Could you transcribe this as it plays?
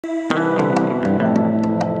Hi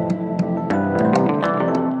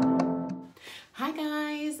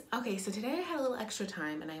guys! Okay, so today I had a little extra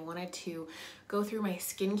time and I wanted to go through my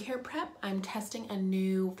skincare prep. I'm testing a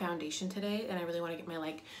new foundation today and I really want to get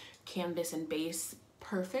my canvas and base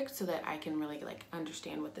perfect so that I can really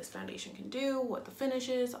understand what this foundation can do, what the finish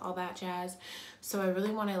is, all that jazz. So I really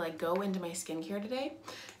want to go into my skincare today,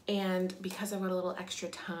 and because I've got a little extra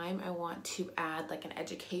time, I want to add an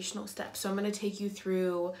educational step. So I'm going to take you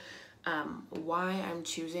through why I'm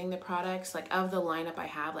choosing the products. Of the lineup I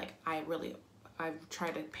have, I've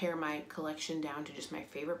tried to pare my collection down to just my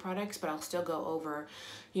favorite products, but I'll still go over,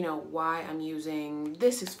 why I'm using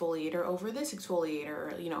this exfoliator over this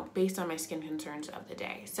exfoliator, based on my skin concerns of the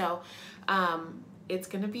day. So it's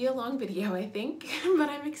gonna be a long video, I think, but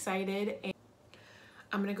I'm excited. And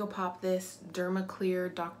I'm gonna go pop this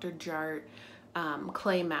DermaClear Dr. Jart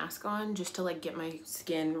clay mask on just to get my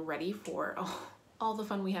skin ready for all the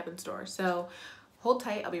fun we have in store. So hold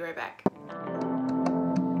tight, I'll be right back.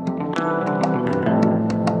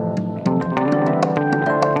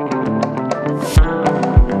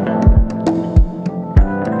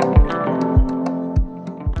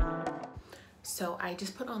 So I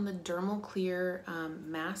just put on the DermaClear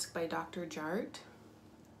mask by Dr. Jart.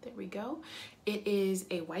 There we go. It is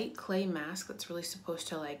a white clay mask that's really supposed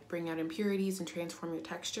to bring out impurities and transform your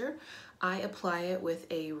texture. I apply it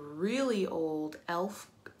with a really old e.l.f.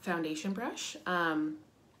 foundation brush.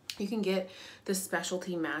 You can get the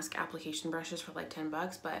specialty mask application brushes for 10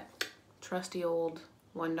 bucks, but trusty old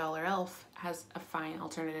 $1 e.l.f. has a fine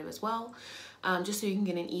alternative as well, just so you can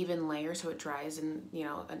get an even layer so it dries in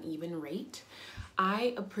an even rate.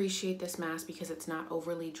 I appreciate this mask because it's not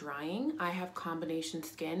overly drying. I have combination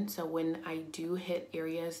skin, so when I do hit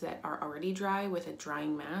areas that are already dry with a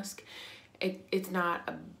drying mask, it's not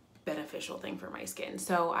a beneficial thing for my skin.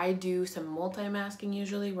 So I do some multi-masking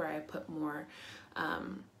usually, where I put more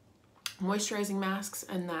moisturizing masks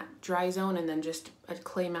in that dry zone and then just a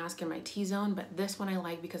clay mask in my T-zone. But this one I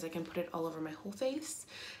like because I can put it all over my whole face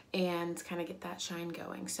and kind of get that shine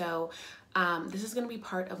going. So this is going to be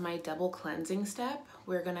part of my double cleansing step.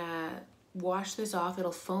 We're gonna wash this off.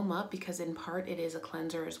 It'll foam up because in part it is a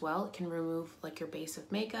cleanser as well. It can remove your base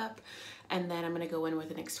of makeup, and then I'm going to go in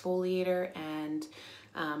with an exfoliator and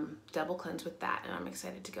double cleanse with that. And I'm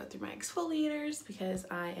excited to go through my exfoliators because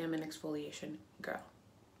I am an exfoliation girl.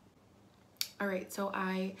 All right, so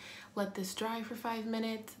I let this dry for 5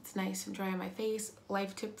 minutes. It's nice and dry on my face.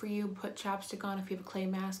 Life tip for you, put chapstick on if you have a clay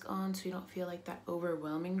mask on so you don't feel that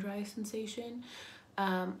overwhelming dry sensation.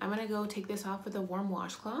 I'm gonna go take this off with a warm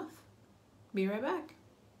washcloth. Be right back.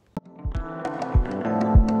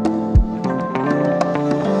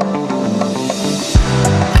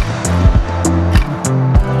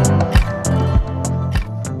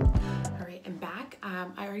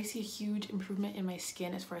 I already see a huge improvement in my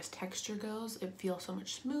skin as far as texture goes. It feels so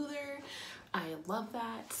much smoother. I love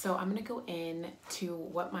that. So I'm gonna go in to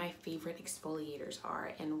what my favorite exfoliators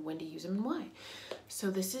are and when to use them and why.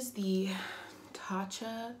 So this is the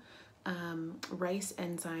Tatcha Rice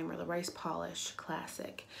Enzyme, or the Rice Polish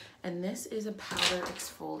Classic. And this is a powder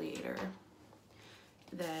exfoliator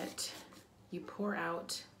that you pour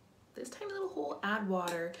out this tiny little hole, add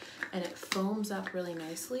water, and it foams up really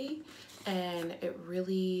nicely. And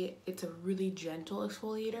it's a really gentle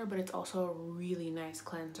exfoliator, but it's also a really nice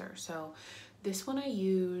cleanser. So this one I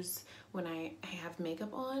use when I have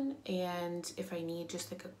makeup on, and if I need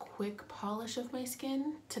just a quick polish of my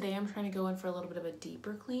skin. Today I'm trying to go in for a little bit of a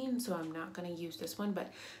deeper clean, so I'm not going to use this one,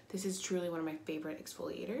 but this is truly one of my favorite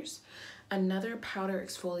exfoliators. Another powder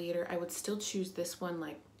exfoliator, I would still choose this one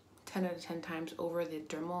 10 out of 10 times over the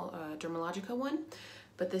Dermalogica one.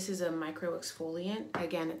 But this is a micro exfoliant.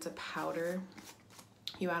 Again, it's a powder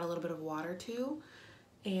you add a little bit of water to.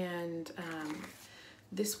 And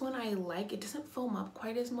this one I like. It doesn't foam up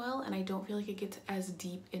quite as well, and I don't feel like it gets as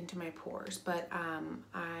deep into my pores. But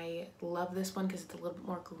I love this one because it's a little bit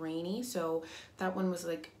more grainy. So that one was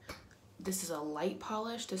this is a light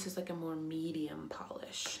polish. This is a more medium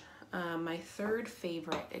polish. My third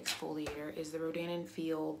favorite exfoliator is the Rodan &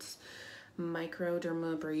 Fields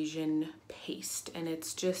Microdermabrasion paste, and it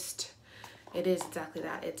is exactly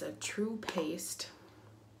that. It's a true paste,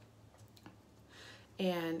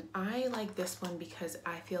 and I like this one because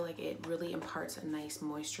I feel like it really imparts a nice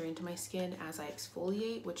moisture into my skin as I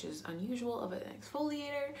exfoliate, which is unusual of an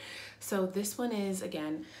exfoliator. So this one is,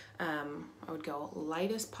 again, I would go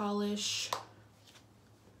lightest polish,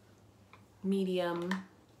 medium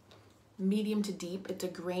to deep. It's a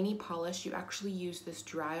grainy polish. You actually use this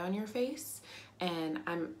dry on your face, and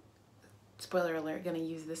I'm, spoiler alert, gonna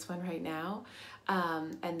use this one right now.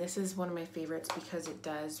 And this is one of my favorites because it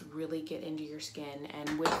does really get into your skin,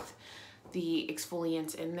 and with the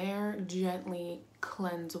exfoliants in there, gently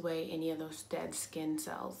cleanse away any of those dead skin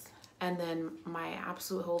cells. And then my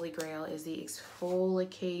absolute holy grail is the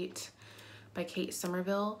Exfoliate by Kate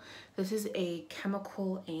Somerville. This is a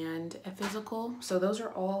chemical and a physical. So those are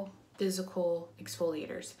all physical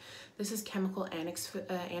exfoliators. This is chemical and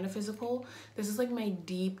a physical. This is like my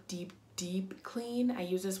deep clean. I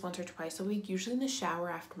use this once or twice a week, usually in the shower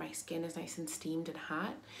after my skin is nice and steamed and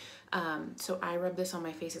hot. So I rub this on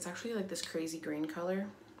my face. It's actually like this crazy green color.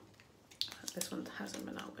 This one hasn't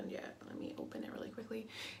been opened yet. Let me open it really quickly.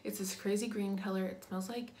 It's this crazy green color. It smells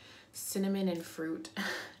like cinnamon and fruit.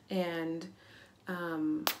 And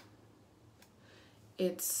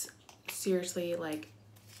it's seriously like,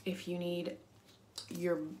 if you need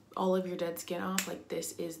all of your dead skin off, like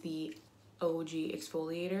this is the OG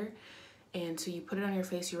exfoliator. And so you put it on your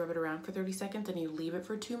face, you rub it around for 30 seconds, and you leave it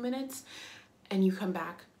for 2 minutes, and you come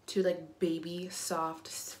back to like baby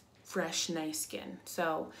soft, fresh, nice skin.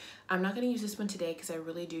 So I'm not going to use this one today because I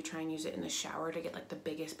really do try and use it in the shower to get like the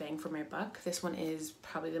biggest bang for my buck. This one is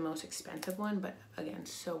probably the most expensive one, but again,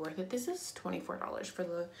 so worth it. This is $24 for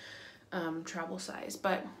the travel size,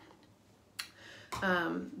 but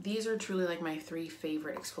these are truly like my 3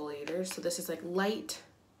 favorite exfoliators. So this is like light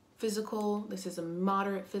physical, this is a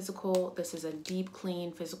moderate physical, this is a deep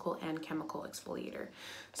clean physical and chemical exfoliator.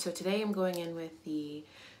 So today I'm going in with the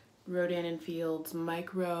Rodan & Field's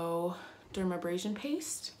Microdermabrasion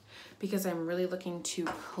paste because I'm really looking to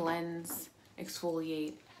cleanse,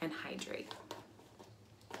 exfoliate, and hydrate.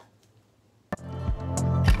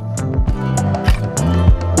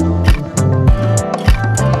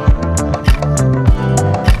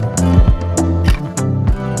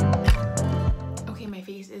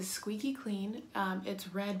 Squeaky clean.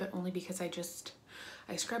 It's red, but only because I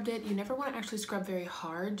scrubbed it. You never want to actually scrub very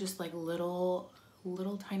hard, just like little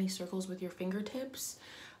tiny circles with your fingertips.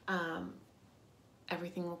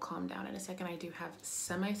 Everything will calm down in a second. I do have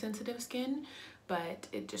semi-sensitive skin, but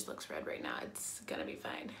it just looks red right now. It's gonna be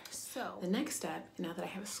fine. So the next step, now that I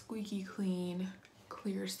have a squeaky clean,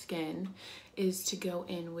 clear skin, is to go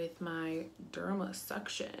in with my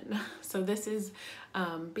DermaSucion. So this is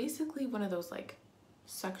basically one of those like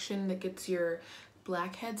suction that gets your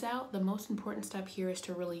blackheads out. The most important step here is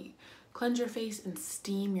to really cleanse your face and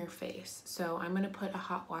steam your face. So I'm going to put a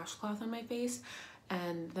hot washcloth on my face,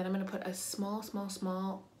 and then I'm going to put a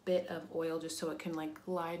small bit of oil just so it can like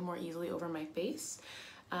glide more easily over my face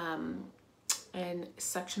and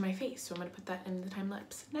suction my face. So I'm going to put that in the time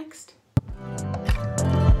lapse next.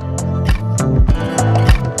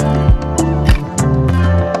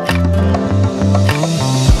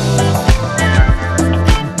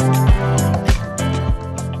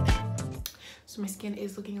 My skin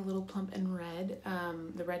is looking a little plump and red.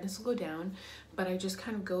 The redness will go down, but I just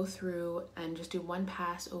kind of go through and just do one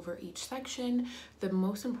pass over each section. The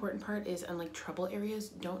most important part is on like trouble areas,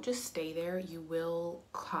 don't just stay there. You will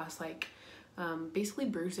cause like basically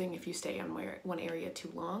bruising if you stay on one area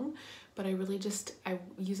too long. But I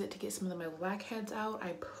use it to get some of my blackheads out.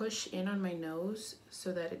 I push in on my nose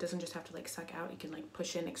so that it doesn't just have to like suck out. You can like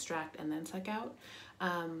push in, extract, and then suck out.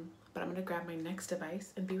 But I'm gonna grab my next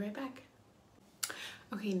device and be right back.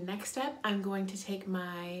 Okay, next up, I'm going to take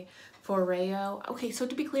my FOREO. Okay, so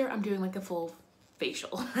to be clear, I'm doing like a full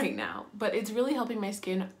facial right now, but it's really helping my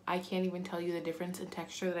skin. I can't even tell you the difference in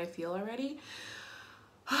texture that I feel already.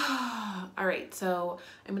 All right, so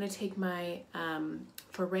I'm gonna take my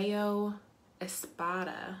FOREO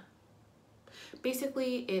Espada.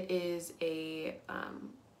 Basically, it is a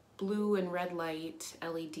blue and red light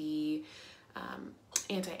LED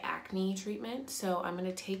anti-acne treatment. So I'm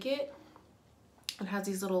gonna take it. It has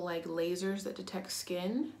these little like lasers that detect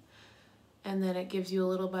skin, and then it gives you a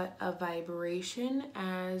little bit of vibration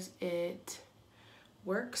as it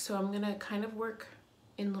works. So I'm gonna kind of work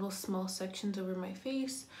in little small sections over my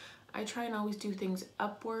face. I try and always do things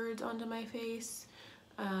upwards onto my face.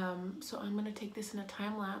 So I'm gonna take this in a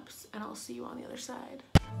time lapse, and I'll see you on the other side.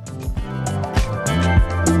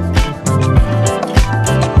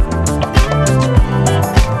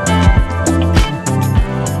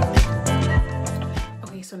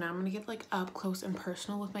 So now I'm gonna get like up close and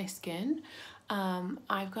personal with my skin.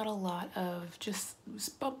 I've got a lot of just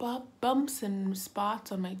bumps and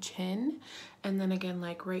spots on my chin, and then again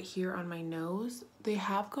like right here on my nose. They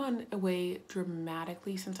have gone away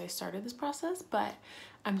dramatically since I started this process, but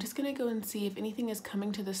I'm just gonna go and see if anything is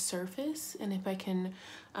coming to the surface, and if I can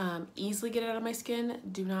easily get it out of my skin.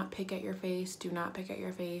 Do not pick at your face, do not pick at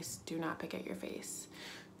your face, do not pick at your face.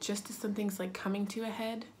 Just as something's like coming to a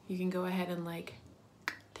head, you can go ahead and like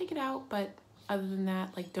take it out, but Other than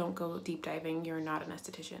that, like, don't go deep diving. You're not an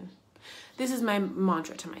esthetician. This is my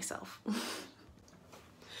mantra to myself.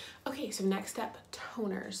 Okay, so next up,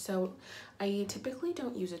 toner. So I typically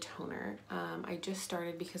don't use a toner. I just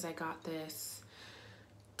started because I got this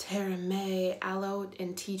Terre aloe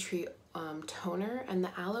and tea tree toner, and the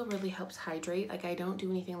aloe really helps hydrate. Like, I don't do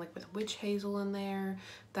anything like with witch hazel in there.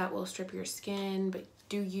 That will strip your skin, but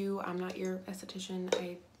do you? I'm not your esthetician.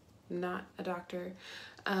 I'm not a doctor.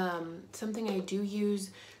 Something I do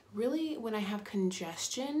use really when I have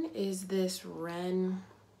congestion is this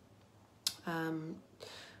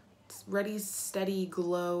Ready Steady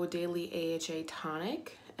Glow Daily AHA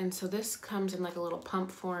Tonic. And so this comes in like a little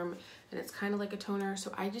pump form, and it's kind of like a toner.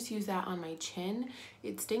 So I just use that on my chin.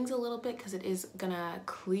 It stings a little bit because it is gonna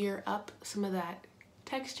clear up some of that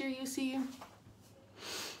texture you see.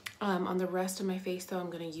 On the rest of my face though,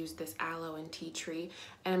 I'm gonna use this aloe and tea tree,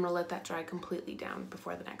 and I'm gonna let that dry completely down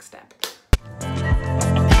before the next step.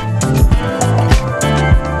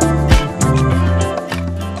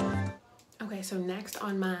 Okay, so next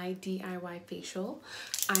on my DIY facial,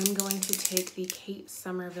 I'm going to take the Kate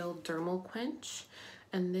Somerville Dermal Quench,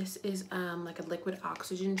 and this is like a liquid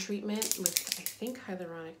oxygen treatment with, I think,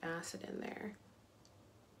 hyaluronic acid in there.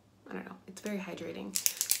 I don't know, it's very hydrating.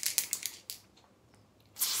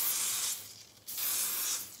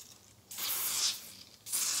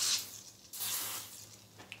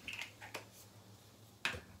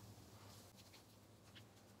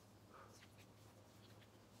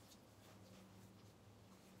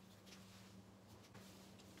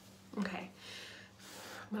 Okay,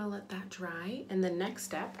 I'm gonna let that dry, and the next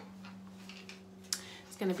step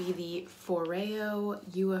is gonna be the FOREO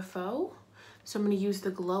UFO. So I'm gonna use the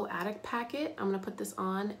Glow Addict packet. I'm gonna put this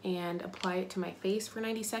on and apply it to my face for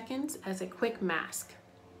 90 seconds as a quick mask.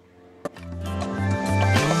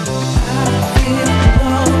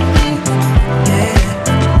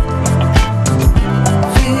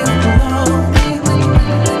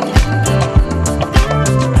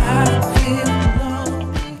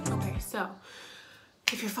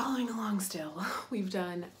 Still, we've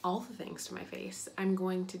done all the things to my face. I'm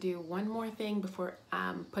going to do one more thing before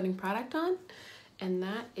putting product on, and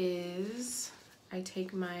that is I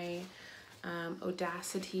take my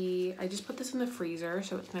Odacitè. I just put this in the freezer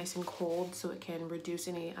so it's nice and cold, so it can reduce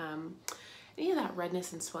any of that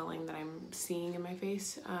redness and swelling that I'm seeing in my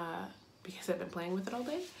face because I've been playing with it all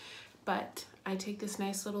day. But I take this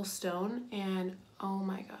nice little stone, and oh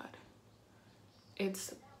my god,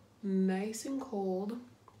 it's nice and cold.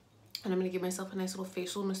 And I'm gonna give myself a nice little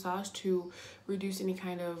facial massage to reduce any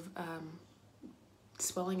kind of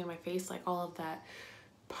swelling in my face, like all of that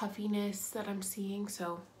puffiness that I'm seeing.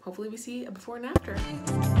 So hopefully we see a before and after.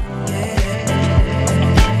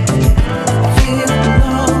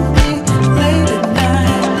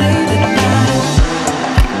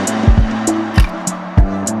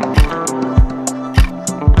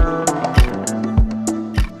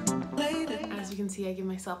 As you can see, I give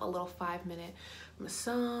myself a little 5-minute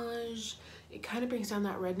massage. It kind of brings down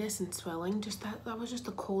that redness and swelling. Just that was just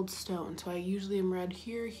a cold stone. So I usually am red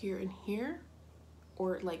here, here, and here,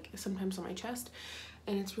 or like sometimes on my chest.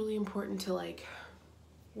 And it's really important to like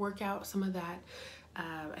work out some of that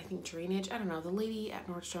I think drainage. I don't know, the lady at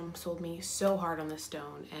Nordstrom sold me so hard on this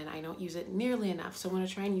stone, and I don't use it nearly enough, so I'm going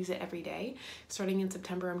to try and use it every day. Starting in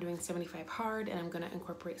September, I'm doing 75 hard, and I'm going to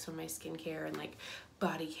incorporate some of my skincare and like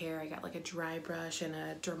body care. I got like a dry brush and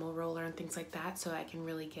a dermal roller and things like that, so I can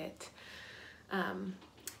really get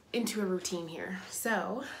into a routine here.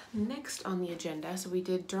 So next on the agenda, so we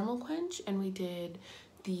did Dermal Quench and we did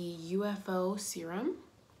the UFO serum.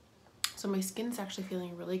 So my skin's actually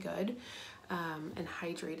feeling really good and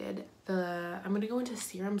hydrated. I'm gonna go into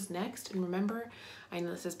serums next, and remember, I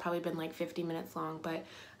know this has probably been like 50 minutes long, but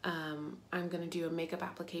I'm gonna do a makeup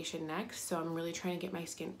application next, so I'm really trying to get my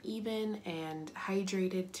skin even and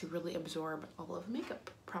hydrated to really absorb all of the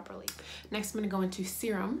makeup properly. Next, I'm gonna go into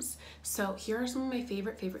serums. So here are some of my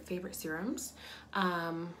favorite serums.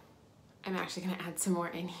 I'm actually gonna add some more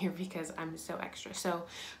in here because I'm so extra. So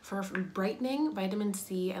for brightening, vitamin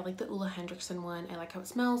C, I like the Hendrickson one. I like how it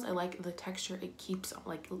smells. I like the texture it keeps,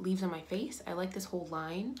 like, leaves on my face. I like this whole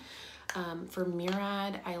line. For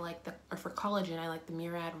Murad, I like for collagen, I like the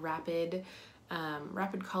Murad Rapid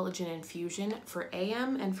Collagen Infusion. For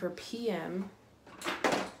AM and for PM,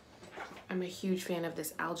 I'm a huge fan of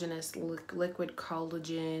this alginous liquid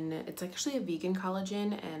collagen. It's actually a vegan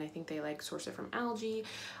collagen, and I think they like source it from algae.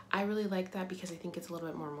 I really like that because I think it's a little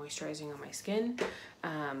bit more moisturizing on my skin.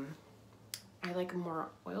 I like more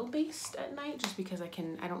oil-based at night just because I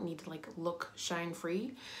don't need to like look shine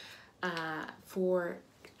free. For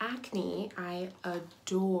acne, I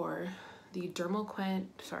adore the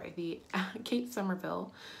the Kate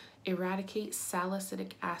Somerville Eradicate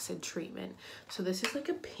Salicylic Acid Treatment. So this is like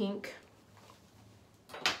a pink,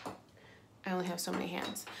 I only have so many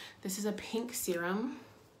hands. This is a pink serum.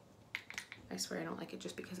 I swear I don't like it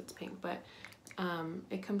just because it's pink, but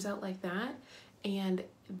it comes out like that. And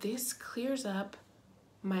this clears up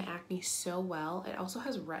my acne so well. It also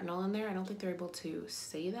has retinol in there. I don't think they're able to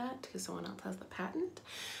say that because someone else has the patent,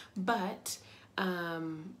 but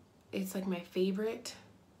it's like my favorite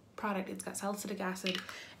product. It's got salicylic acid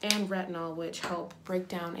and retinol, which help break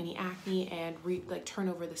down any acne and like turn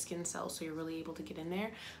over the skin cells, so you're really able to get in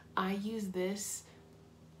there. I use this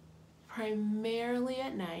primarily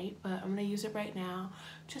at night, but I'm gonna use it right now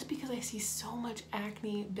just because I see so much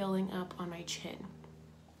acne building up on my chin.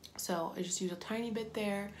 So I just use a tiny bit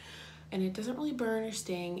there, and it doesn't really burn or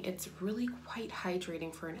sting. It's really quite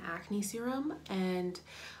hydrating for an acne serum, and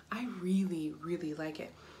I really, really like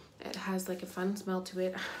it. It has like a fun smell to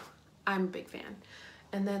it. I'm a big fan.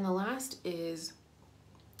 And then the last is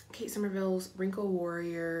Kate Somerville's Wrinkle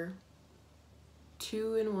Warrior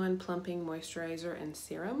 2-in-1 Plumping Moisturizer and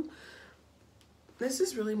Serum. This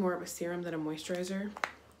is really more of a serum than a moisturizer.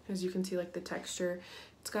 As you can see, like the texture,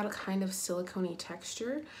 it's got a kind of silicone-y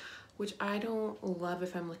texture, which I don't love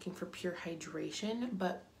if I'm looking for pure hydration,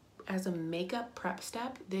 but as a makeup prep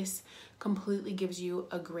step, this completely gives you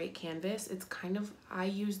a great canvas. It's kind of, I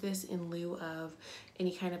use this in lieu of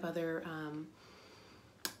any kind of other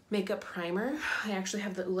makeup primer. I actually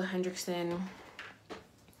have the Hendrickson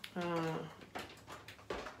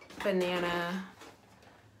Banana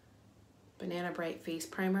Bright Face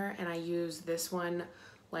Primer, and I use this one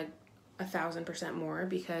like 1000% more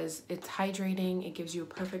because it's hydrating. It gives you a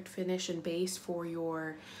perfect finish and base for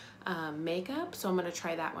your makeup. So I'm gonna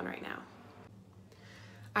try that one right now.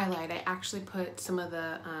 I lied, I actually put some of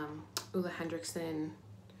the Hendrickson,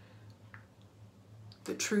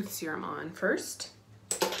 the Truth Serum on first.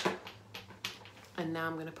 And now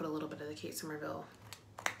I'm gonna put a little bit of the Kate Somerville.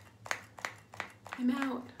 I'm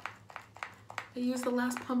out. I used the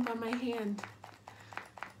last pump on my hand.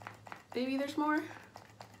 Maybe there's more.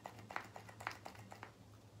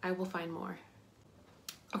 I will find more.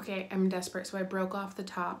 Okay, I'm desperate, so I broke off the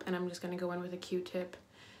top, and I'm just gonna go in with a Q-tip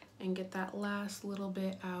and get that last little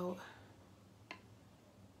bit out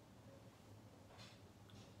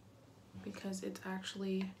because it's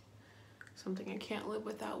actually something I can't live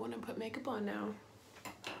without when I put makeup on now.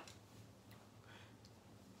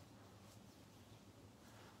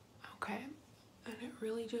 Okay, and it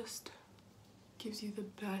really just gives you the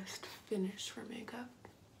best finish for makeup.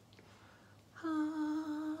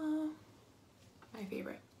 My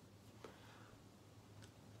favorite.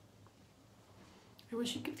 I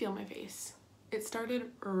wish you could feel my face. It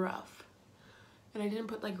started rough, and I didn't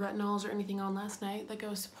put like retinols or anything on last night like I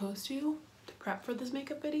was supposed to prep for this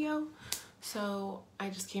makeup video, so I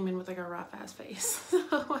just came in with like a rough ass face.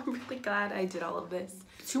 So I'm really glad I did all of this.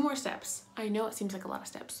 2 more steps. I know it seems like a lot of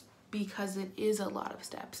steps because it is a lot of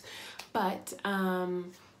steps, but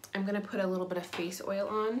I'm gonna put a little bit of face oil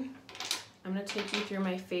on. I'm gonna take you through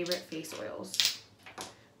my favorite face oils.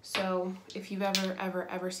 So if you've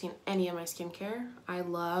ever seen any of my skincare, I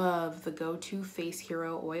love the go-to Face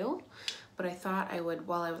Hero oil, but I thought I would,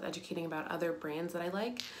 while I was educating about other brands that I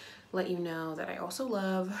like, let you know that I also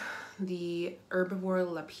love the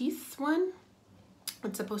Herbivore La Peace one.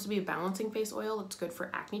 It's supposed to be a balancing face oil. It's good for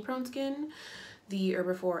acne prone skin. The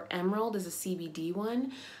Herbivore Emerald is a CBD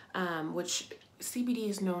one, which CBD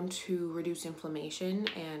is known to reduce inflammation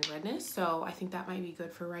and redness, so I think that might be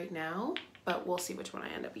good for right now, but we'll see which one I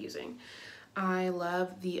end up using. I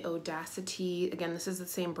love the Odacitè, again, this is the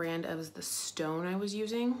same brand as the Stone I was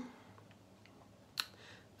using.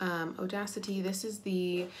 Odacitè, this is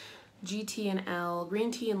the GT and L Green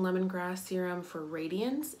Tea and Lemongrass Serum for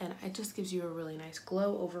Radiance, and it just gives you a really nice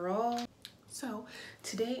glow overall. So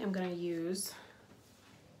today I'm gonna use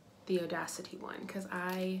the Odacitè one because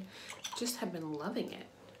I just have been loving it.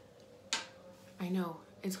 I know,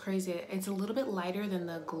 it's crazy. It's a little bit lighter than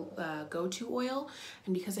the go-to oil,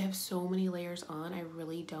 and because I have so many layers on, I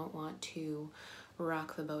really don't want to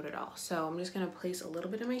rock the boat at all. So I'm just gonna place a little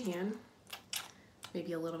bit in my hand,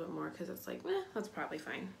 maybe a little bit more because it's like, that's probably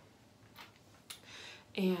fine.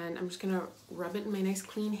 And I'm just gonna rub it in my nice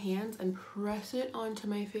clean hands and press it onto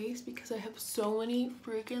my face because I have so many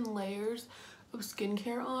freaking layers of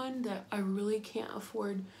skincare on that I really can't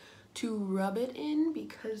afford to rub it in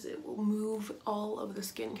because it will move all of the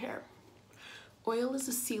skincare. Oil is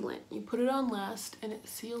a sealant. You put it on last and it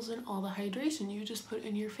seals in all the hydration you just put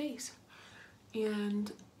in your face. And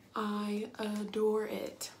I adore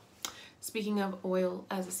it. speaking of oil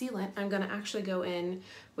as a sealant, I'm gonna actually go in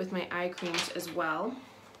with my eye creams as well.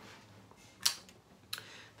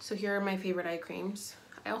 So here are my favorite eye creams.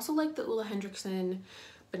 I also like the Hendrickson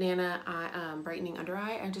Banana Brightening Under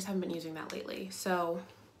Eye. I just haven't been using that lately. So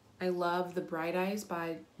I love the Bright Eyes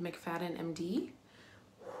by McFadden MD.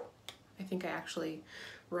 I think I actually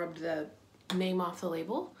rubbed the name off the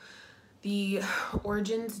label. The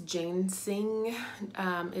Origins Ginseng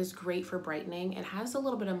is great for brightening. It has a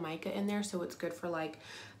little bit of mica in there, so it's good for like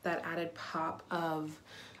that added pop of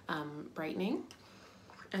brightening.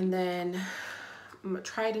 And then my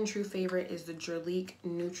tried and true favorite is the Jart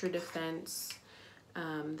Nutra Defense.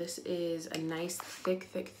 This is a nice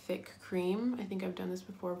thick cream. I think I've done this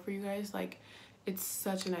before for you guys. Like, it's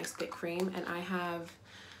such a nice thick cream, and I have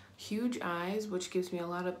huge eyes, which gives me a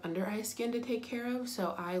lot of under eye skin to take care of,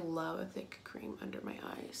 so I love a thick cream under my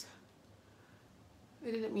eyes.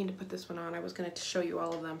 I didn't mean to put this one on. I was going to show you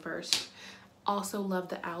all of them first. Also love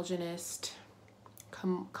the Algenist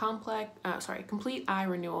Complete Eye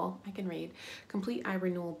Renewal. I can read. Complete Eye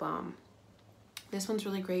Renewal Balm. This one's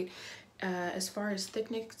really great. As far as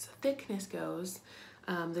thickness goes,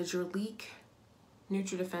 the Jart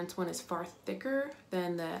Nutra Defense one is far thicker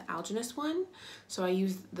than the Algenist one, so I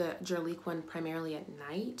use the Jart one primarily at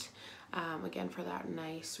night, again for that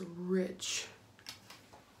nice rich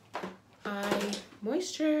eye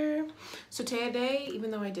moisture. So today,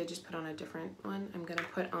 even though I did just put on a different one, I'm gonna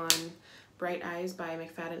put on Bright Eyes by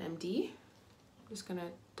McFadden MD. I'm just gonna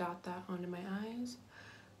dot that onto my eyes,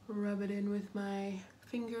 rub it in with my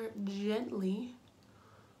finger gently.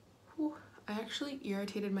 Whew. I actually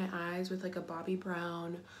irritated my eyes with like a Bobbi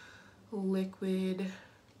Brown liquid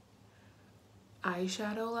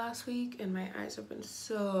eyeshadow last week, and my eyes have been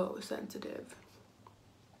so sensitive.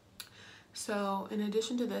 So in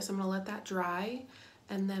addition to this, I'm gonna let that dry,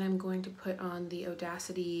 and then I'm going to put on the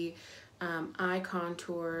Odacitè Eye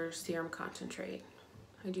Contour Serum Concentrate.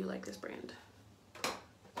 I do like this brand.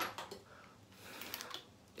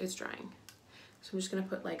 It's drying. So I'm just gonna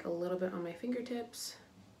put like a little bit on my fingertips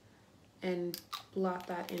and blot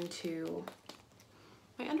that into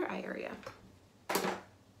my under eye area.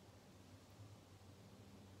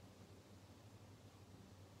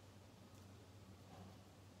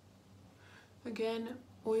 Again,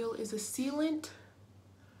 oil is a sealant.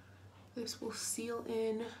 This will seal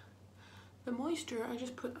in the moisture I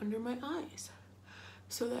just put under my eyes,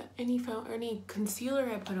 so that any concealer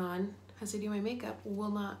I put on as I do my makeup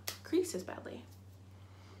will not crease as badly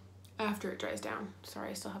after it dries down. Sorry,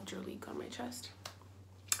 I still have Jart on my chest.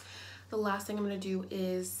 The last thing I'm gonna do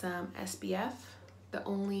is some SPF, the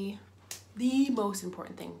most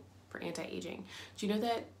important thing for anti-aging. Do you know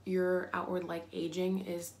that your outward like aging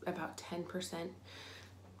is about 10%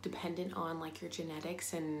 dependent on like your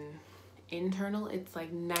genetics, and internal it's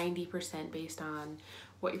like 90% based on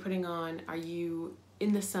what you're putting on. Are you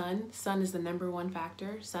in the sun? Sun is the #1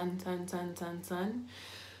 factor. Sun.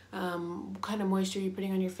 What kind of moisture you're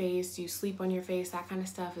putting on your face, do you sleep on your face, that kind of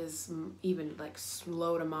stuff is even like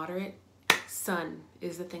slow to moderate. Sun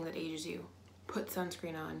is the thing that ages you. Put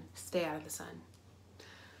sunscreen on, stay out of the sun.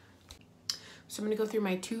 So I'm gonna go through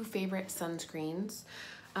my 2 favorite sunscreens.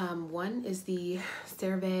 One is the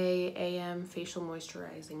CeraVe AM Facial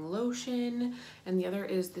Moisturizing Lotion, and the other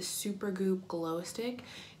is the Supergoop Glow Stick.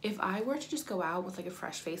 If I were to just go out with like a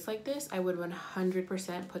fresh face like this, I would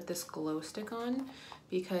 100% put this glow stick on,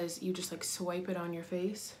 because you just like swipe it on your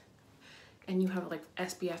face and you have like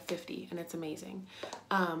SPF 50 and it's amazing.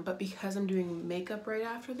 But because I'm doing makeup right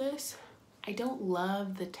after this, I don't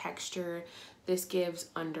love the texture this gives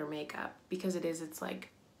under makeup, because it's like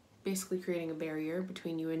basically creating a barrier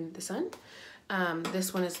between you and the sun.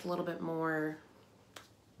 This one is a little bit more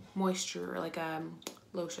moisture, like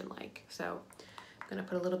lotion like. So I'm gonna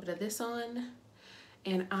put a little bit of this on,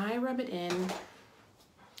 and I rub it in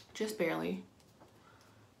just barely,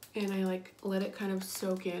 and I like let it kind of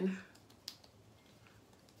soak in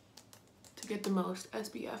to get the most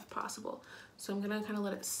SPF possible. So I'm gonna kind of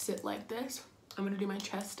let it sit like this. I'm gonna do my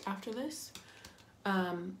chest after this.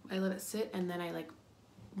 I let it sit, and then I like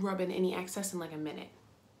rub in any excess in like a minute.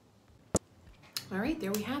 All right,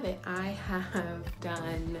 there we have it. I have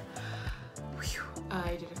done,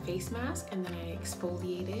 I did a face mask, and then I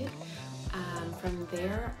exfoliated. From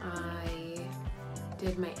there, I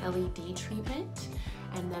did my LED treatment,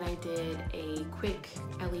 and then I did a quick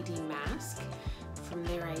LED mask. From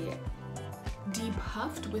there, I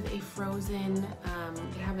depuffed with a frozen,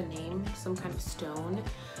 they have a name, some kind of stone.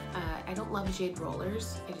 I don't love jade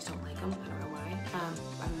rollers. I just don't like them. I don't know why.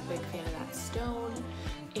 I'm a big fan of that stone.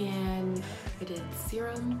 And I did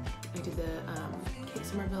serum. I did the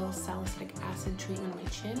Somerville Salicylic acid treatment on my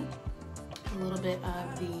chin. a little bit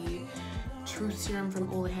of the Truth Serum from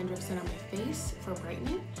Hendrickson on my face for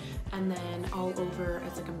brightening, and then all over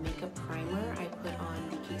as like a makeup primer, I put on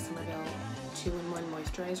the Somerville 2-in-1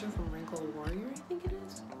 moisturizer from Wrinkle Warrior, I think it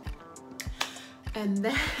is. And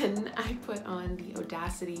then I put on the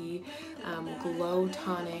Odacitè Glow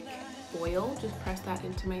Tonic Oil, just press that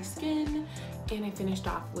into my skin, and I finished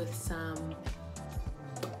off with some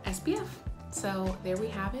SPF. So there we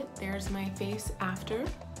have it. There's my face after.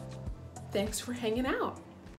 Thanks for hanging out.